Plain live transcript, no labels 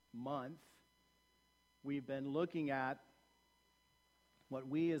month, we've been looking at what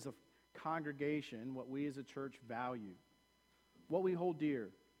we as a congregation, what we as a church value, what we hold dear.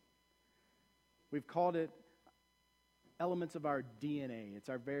 We've called it elements of our DNA. It's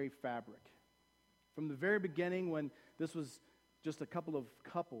our very fabric. From the very beginning, when this was just a couple of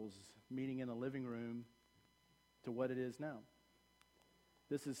couples meeting in a living room, to what it is now.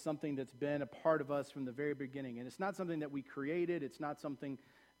 This is something that's been a part of us from the very beginning. And it's not something that we created. It's not something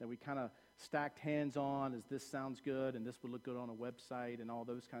that we kind of stacked hands on as this sounds good and this would look good on a website and all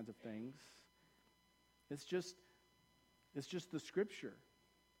those kinds of things. It's just the Scripture.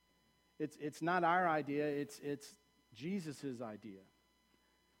 It's not our idea. It's Jesus' idea.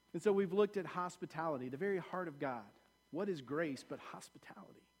 And so we've looked at hospitality, the very heart of God. What is grace but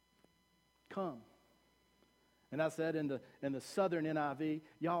hospitality? Come. And I said in the Southern NIV,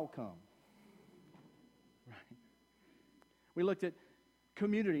 y'all come. Right. We looked at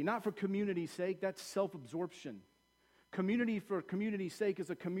community, not for community's sake, that's self-absorption. Community for community's sake is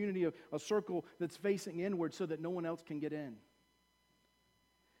a community of a circle that's facing inward so that no one else can get in.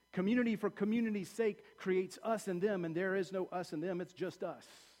 Community for community's sake creates us and them, and there is no us and them, it's just us.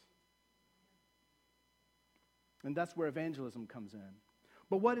 And that's where evangelism comes in.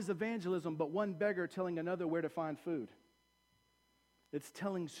 But what is evangelism but one beggar telling another where to find food? It's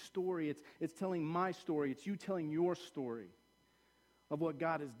telling story. It's telling my story. It's you telling your story of what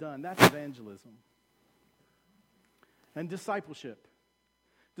God has done. That's evangelism. And discipleship.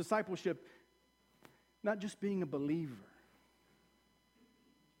 Discipleship, not just being a believer,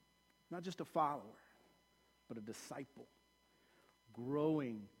 not just a follower, but a disciple,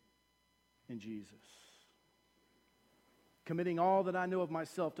 growing in Jesus. Committing all that I know of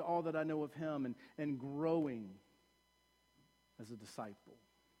myself to all that I know of Him and growing as a disciple.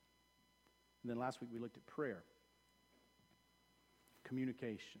 And then last week we looked at prayer.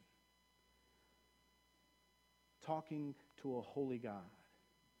 Communication. Talking to a holy God.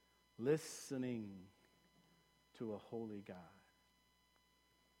 Listening to a holy God.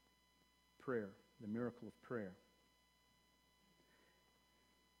 Prayer, the miracle of prayer.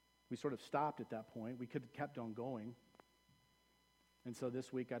 We sort of stopped at that point. We could have kept on going. And so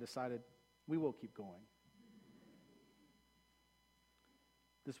this week I decided we will keep going.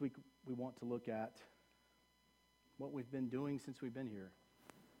 This week we want to look at what we've been doing since we've been here,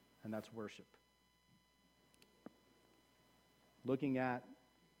 and that's worship. Looking at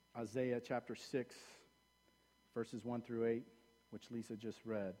Isaiah chapter 6, verses 1 through 8, which Lisa just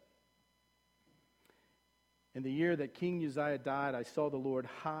read. In the year that King Uzziah died, I saw the Lord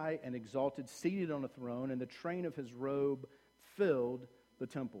high and exalted, seated on a throne, and the train of his robe filled the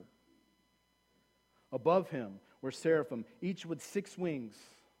temple. Above him were seraphim, each with 6 wings.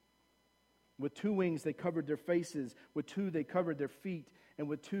 With 2 wings they covered their faces, with 2 they covered their feet, and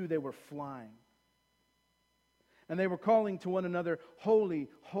with 2 they were flying. And they were calling to one another, Holy,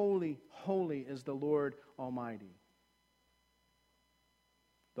 holy, holy is the Lord Almighty.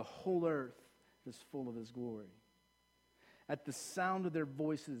 The whole earth is full of His glory. At the sound of their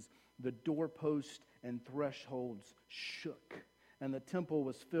voices, the doorposts and thresholds shook, and the temple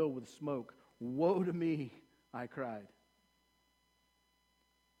was filled with smoke. Woe to me, I cried.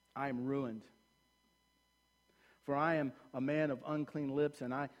 I am ruined. For I am a man of unclean lips,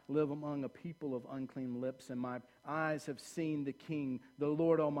 and I live among a people of unclean lips, and my eyes have seen the King, the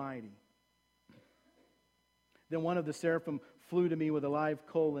Lord Almighty. Then one of the seraphim flew to me with a live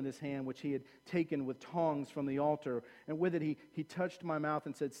coal in his hand, which he had taken with tongs from the altar. And with it he touched my mouth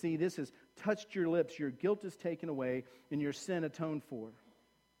and said, See, this has touched your lips. Your guilt is taken away, and your sin atoned for.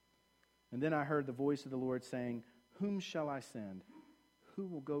 And then I heard the voice of the Lord saying, Whom shall I send? Who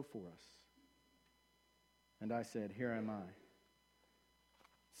will go for us? And I said, Here am I.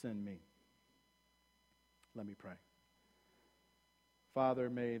 Send me. Let me pray. Father,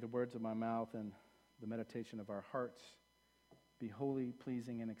 may the words of my mouth and the meditation of our hearts be holy,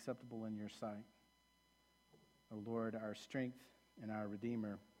 pleasing, and acceptable in your sight. O Lord, our strength and our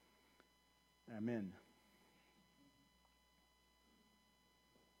Redeemer. Amen.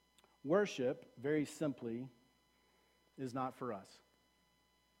 Worship, very simply, is not for us.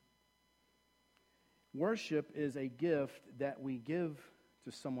 Worship is a gift that we give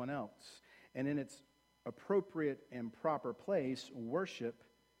to someone else. And in its appropriate and proper place, worship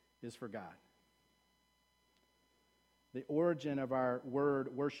is for God. The origin of our word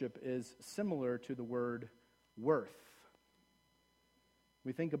worship is similar to the word worth.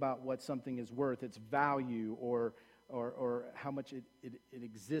 We think about what something is worth, its value, or how much it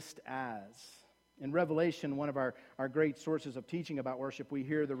exists as. In Revelation, one of our great sources of teaching about worship, we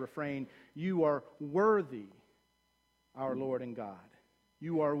hear the refrain, You are worthy, our Lord and God.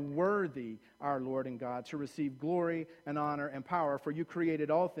 You are worthy, our Lord and God, to receive glory and honor and power, for you created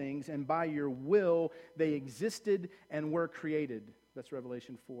all things, and by your will they existed and were created. That's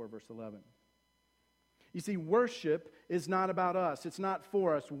Revelation 4, verse 11. You see, worship is not about us. It's not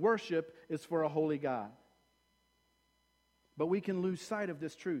for us. Worship is for a holy God. But we can lose sight of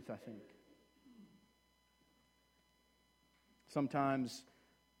this truth, I think. Sometimes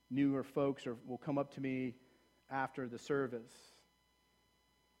newer folks will come up to me after the service,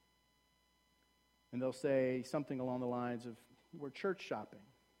 and they'll say something along the lines of, we're church shopping.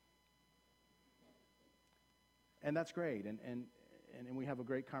 And that's great, and we have a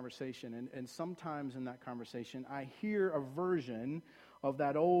great conversation. And sometimes in that conversation, I hear a version of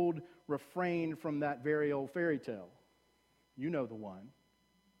that old refrain from that very old fairy tale. You know the one.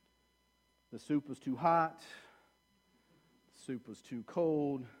 The soup was too hot. The soup was too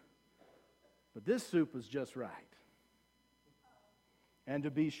cold. But this soup was just right. And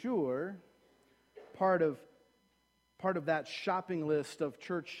to be sure, part of that shopping list of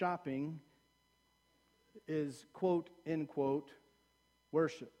church shopping is, quote, end quote,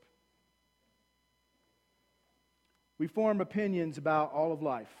 worship. We form opinions about all of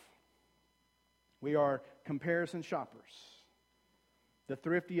life. We are comparison shoppers. The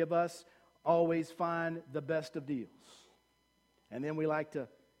thrifty of us always find the best of deals. And then we like to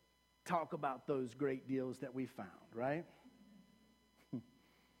talk about those great deals that we found, right?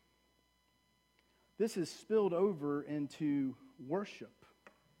 This has spilled over into worship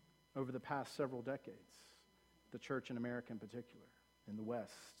over the past several decades. The church in America in particular, in the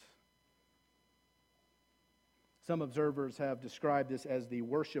West. Some observers have described this as the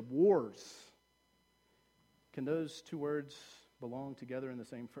worship wars. Can those two words belong together in the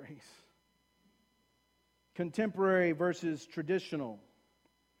same phrase? Contemporary versus traditional.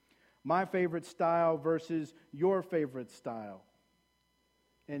 My favorite style versus your favorite style.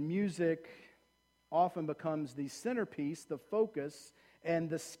 And music often becomes the centerpiece, the focus, and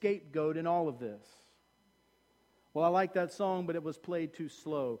the scapegoat in all of this. Well, I like that song, but it was played too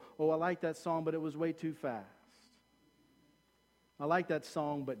slow. Oh, I like that song, but it was way too fast. I like that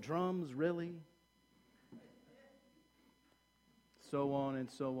song, but drums, really? So on and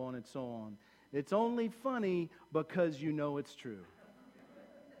so on and so on. It's only funny because you know it's true.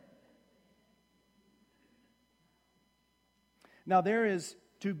 Now, there is,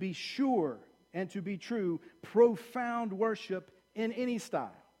 to be sure and to be true, profound worship in any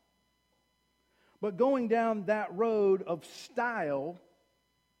style. But going down that road of style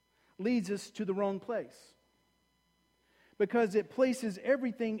leads us to the wrong place. Because it places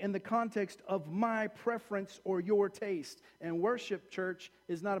everything in the context of my preference or your taste. And worship, church,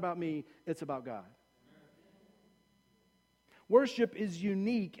 is not about me, it's about God. Worship is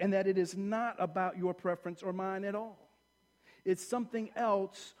unique in that it is not about your preference or mine at all. It's something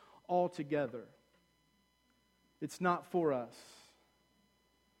else altogether. It's not for us.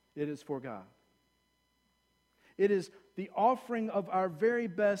 It is for God. It is the offering of our very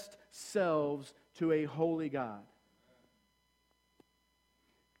best selves to a holy God.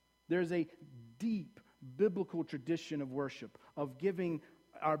 There's a deep biblical tradition of worship, of giving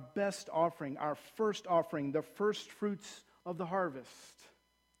our best offering, our first offering, the first fruits of the harvest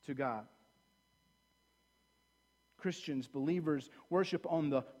to God. Christians, believers, worship on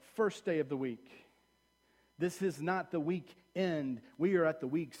the first day of the week. This is not the week end. We are at the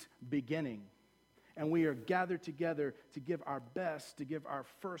week's beginning. And we are gathered together to give our best, to give our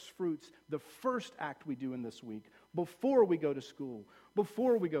first fruits, the first act we do in this week, before we go to school,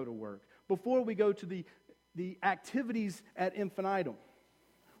 before we go to work, before we go to the activities at infinitum.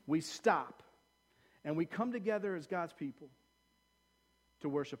 We stop and we come together as God's people to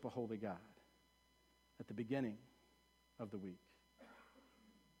worship a holy God at the beginning of the week.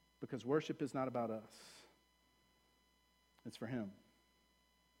 Because worship is not about us. It's for Him.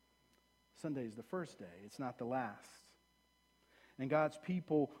 Sunday is the first day. It's not the last. And God's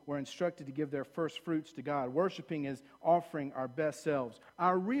people were instructed to give their first fruits to God. Worshiping is offering our best selves,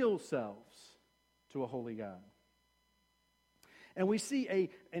 our real selves, to a holy God. And we see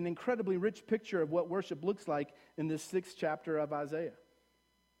an incredibly rich picture of what worship looks like in this 6th chapter of Isaiah.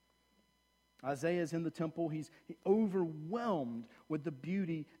 Isaiah is in the temple. He's overwhelmed with the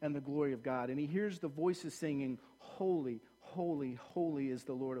beauty and the glory of God. And he hears the voices singing, "Holy, holy, holy is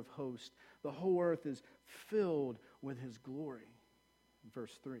the Lord of hosts. The whole earth is filled with His glory."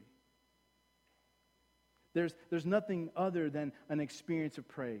 Verse 3. There's nothing other than an experience of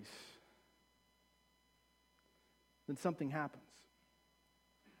praise. Then something happens.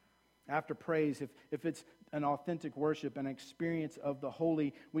 After praise, if it's an authentic worship, an experience of the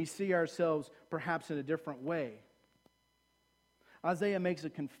holy, we see ourselves perhaps in a different way. Isaiah makes a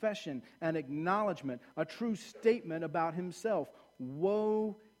confession, an acknowledgement, a true statement about himself.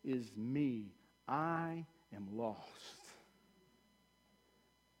 Woe is me, I am lost.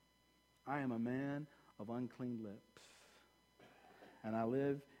 I am a man of unclean lips, and I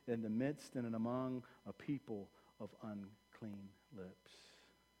live in the midst and among a people of unclean lips.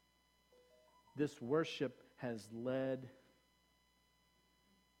 This worship has led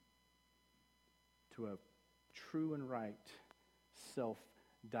to a true and right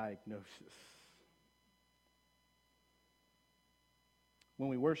self-diagnosis. When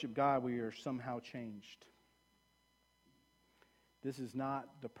we worship God, we are somehow changed. This is not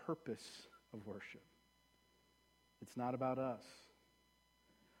the purpose of worship. It's not about us.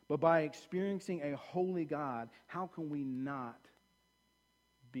 But by experiencing a holy God, how can we not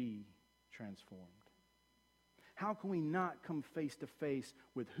be transformed? How can we not come face to face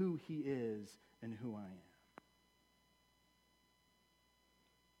with who He is and who I am?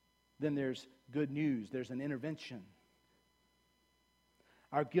 Then there's good news. There's an intervention.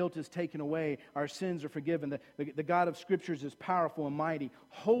 Our guilt is taken away. Our sins are forgiven. The God of Scriptures is powerful and mighty,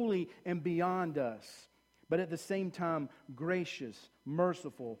 holy and beyond us, but at the same time gracious,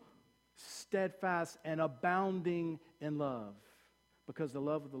 merciful, steadfast, and abounding in love, because the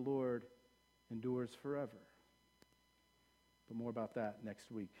love of the Lord endures forever. But more about that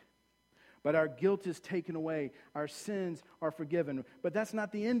next week. But our guilt is taken away. Our sins are forgiven. But that's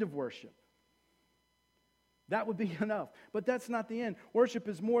not the end of worship. That would be enough. But that's not the end. Worship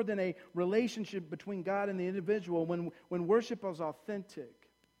is more than a relationship between God and the individual. When worship is authentic,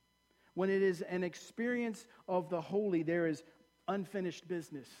 when it is an experience of the holy, there is unfinished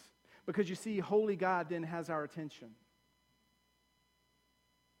business. Because you see, holy God then has our attention.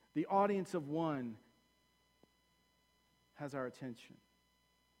 The audience of one has our attention.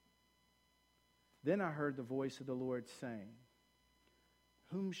 Then I heard the voice of the Lord saying,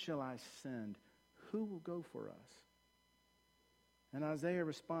 "Whom shall I send? Who will go for us?" And Isaiah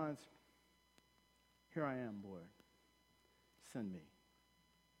responds, "Here I am, Lord. Send me."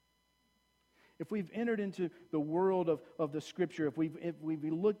 If we've entered into the world of the Scripture, if we've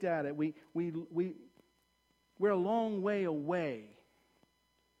looked at it, we're a long way away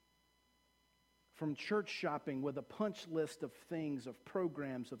from church shopping with a punch list of things, of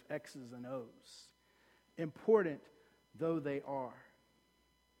programs, of X's and O's, important though they are.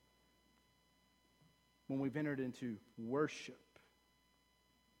 When we've entered into worship,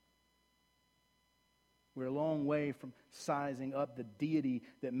 we're a long way from sizing up the deity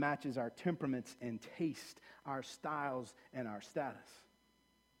that matches our temperaments and taste, our styles and our status.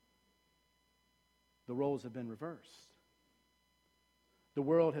 The roles have been reversed. The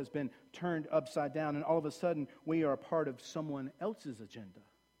world has been turned upside down, and all of a sudden we are a part of someone else's agenda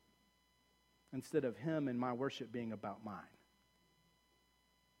instead of Him and my worship being about mine.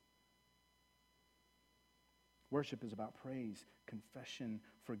 Worship is about praise, confession,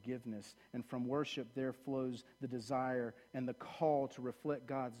 forgiveness. And from worship there flows the desire and the call to reflect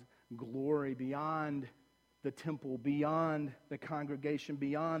God's glory beyond the temple, beyond the congregation,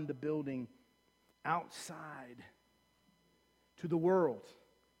 beyond the building, outside to the world.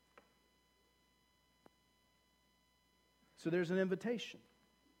 So there's an invitation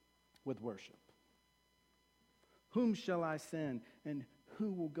with worship. Whom shall I send, and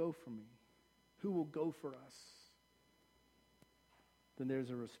who will go for me? Who will go for us? Then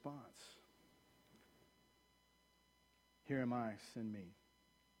there's a response. Here am I, send me.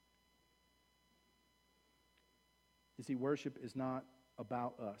 You see, worship is not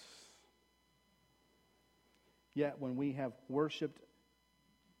about us. Yet when we have worshiped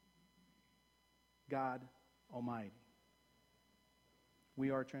God Almighty,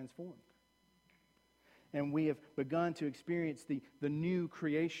 we are transformed. And we have begun to experience the new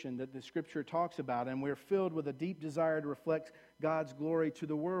creation that the Scripture talks about. And we're filled with a deep desire to reflect God's glory to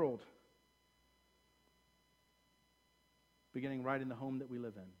the world. Beginning right in the home that we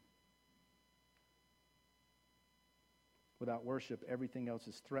live in. Without worship, everything else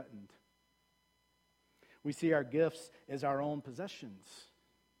is threatened. We see our gifts as our own possessions.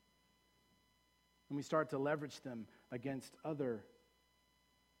 And we start to leverage them against other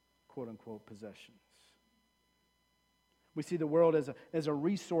quote-unquote possessions. We see the world as a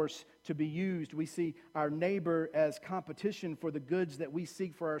resource to be used. We see our neighbor as competition for the goods that we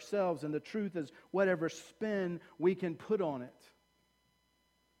seek for ourselves. And the truth is whatever spin we can put on it.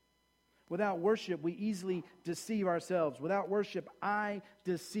 Without worship, we easily deceive ourselves. Without worship, I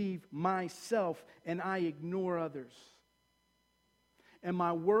deceive myself and I ignore others. And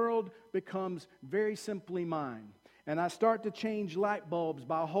my world becomes very simply mine. And I start to change light bulbs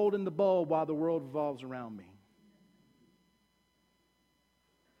by holding the bulb while the world revolves around me.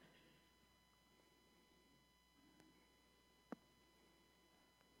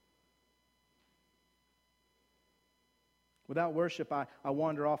 Without worship, I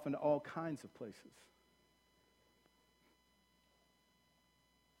wander off into all kinds of places.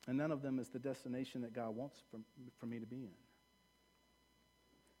 And none of them is the destination that God wants for me to be in.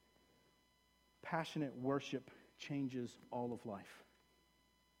 Passionate worship changes all of life.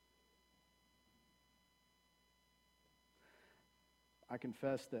 I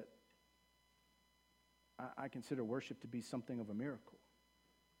confess that I consider worship to be something of a miracle.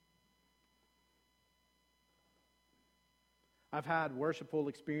 I've had worshipful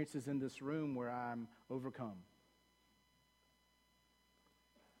experiences in this room where I'm overcome.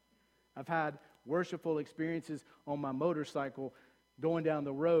 I've had worshipful experiences on my motorcycle going down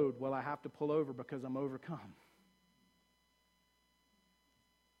the road while I have to pull over because I'm overcome.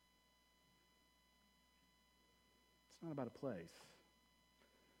 It's not about a place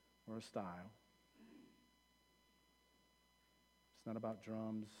or a style. It's not about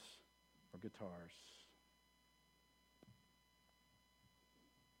drums or guitars.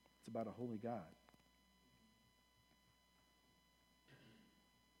 It's about a holy God.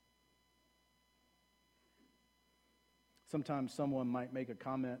 Sometimes someone might make a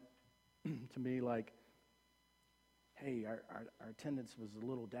comment to me like, hey, our attendance was a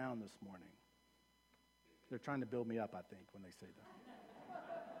little down this morning. They're trying to build me up, I think, when they say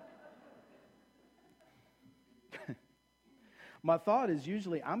that. My thought is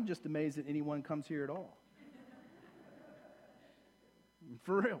usually, I'm just amazed that anyone comes here at all.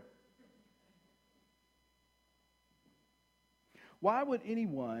 For real. Why would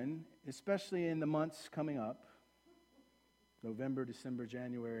anyone, especially in the months coming up, November, December,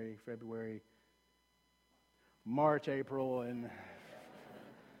 January, February, March, April, and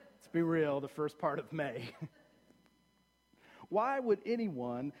let's be real, the first part of May. Why would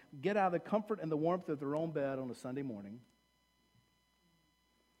anyone get out of the comfort and the warmth of their own bed on a Sunday morning,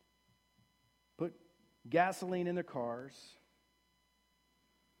 put gasoline in their cars,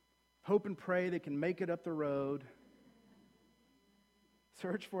 hope and pray they can make it up the road,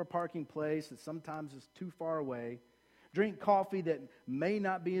 search for a parking place that sometimes is too far away, drink coffee that may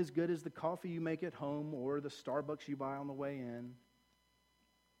not be as good as the coffee you make at home or the Starbucks you buy on the way in.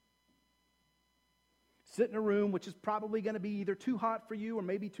 Sit in a room which is probably going to be either too hot for you or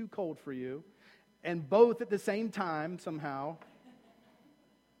maybe too cold for you, and both at the same time somehow.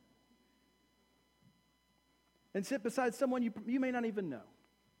 And sit beside someone you may not even know.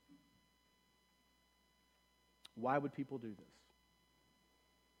 Why would people do this?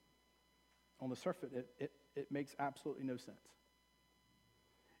 On the surface, it makes absolutely no sense.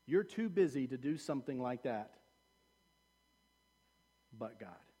 You're too busy to do something like that, but God.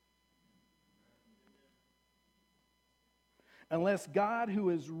 Unless God, who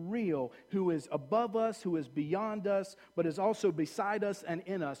is real, who is above us, who is beyond us, but is also beside us and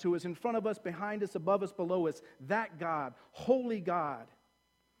in us, who is in front of us, behind us, above us, below us, that God, holy God,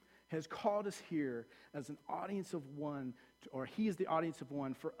 has called us here as an audience of one, or He is the audience of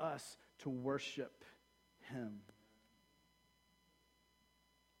one for us to worship Him.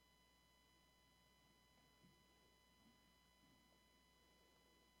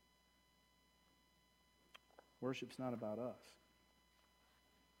 Worship's not about us.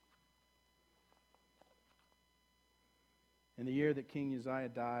 In the year that King Uzziah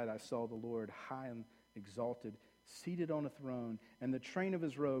died, I saw the Lord high and exalted, seated on a throne, and the train of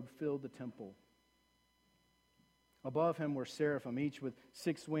His robe filled the temple. Above Him were seraphim, each with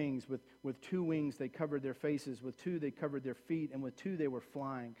 6 wings. With 2 wings they covered their faces, with 2 they covered their feet, and with 2 they were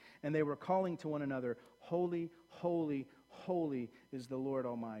flying. And they were calling to one another, Holy, holy, holy is the Lord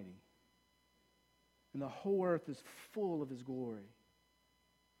Almighty. And the whole earth is full of His glory.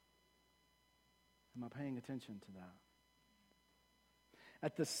 Am I paying attention to that?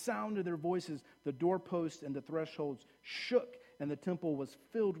 At the sound of their voices, the doorposts and the thresholds shook, and the temple was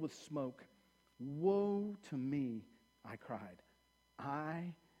filled with smoke. Woe to me, I cried.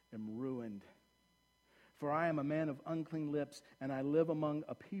 I am ruined. For I am a man of unclean lips, and I live among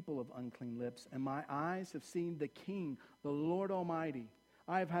a people of unclean lips, and my eyes have seen the King, the Lord Almighty.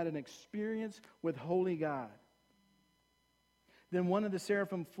 I have had an experience with holy God. Then one of the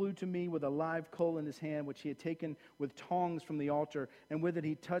seraphim flew to me with a live coal in his hand, which he had taken with tongs from the altar, and with it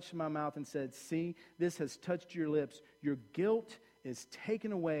he touched my mouth and said, See, this has touched your lips. Your guilt is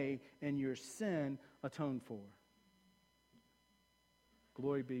taken away, and your sin atoned for.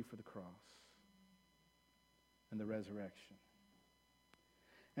 Glory be for the cross and the resurrection.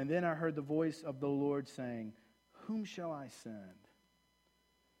 And then I heard the voice of the Lord saying, Whom shall I send?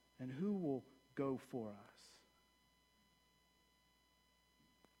 And who will go for us?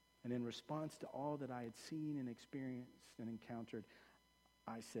 And in response to all that I had seen and experienced and encountered,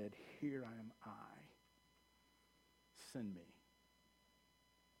 I said, Here I am I. send me.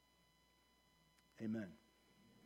 Amen.